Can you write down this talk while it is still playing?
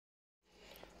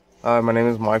Hi, my name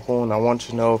is Michael, and I want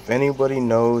to know if anybody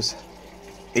knows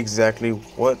exactly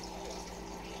what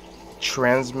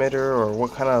transmitter or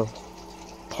what kind of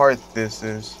part this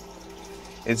is.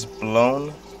 It's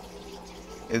blown.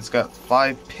 It's got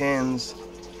 5 pins.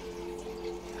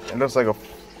 It looks like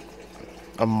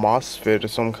a MOSFET of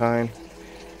some kind.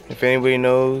 If anybody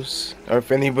knows, or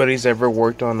if anybody's ever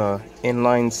worked on a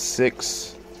inline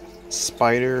 6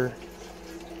 Spider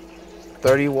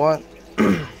 30 watt,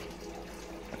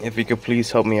 if you could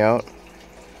please help me out.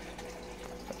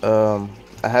 I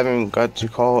haven't got to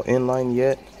call inline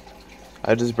yet.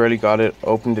 I just barely got it,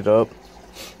 opened it up.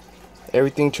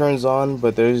 Everything turns on,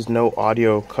 but there's no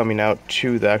audio coming out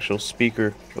to the actual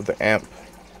speaker of the amp.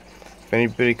 If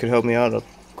anybody could help me out, I'd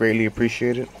greatly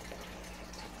appreciate it.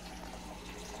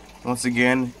 Once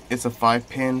again, it's a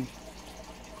 5-pin.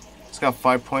 It's got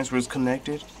 5 points where it's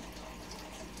connected.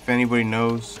 If anybody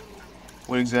knows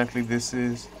what exactly this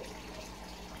is,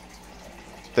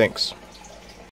 thanks.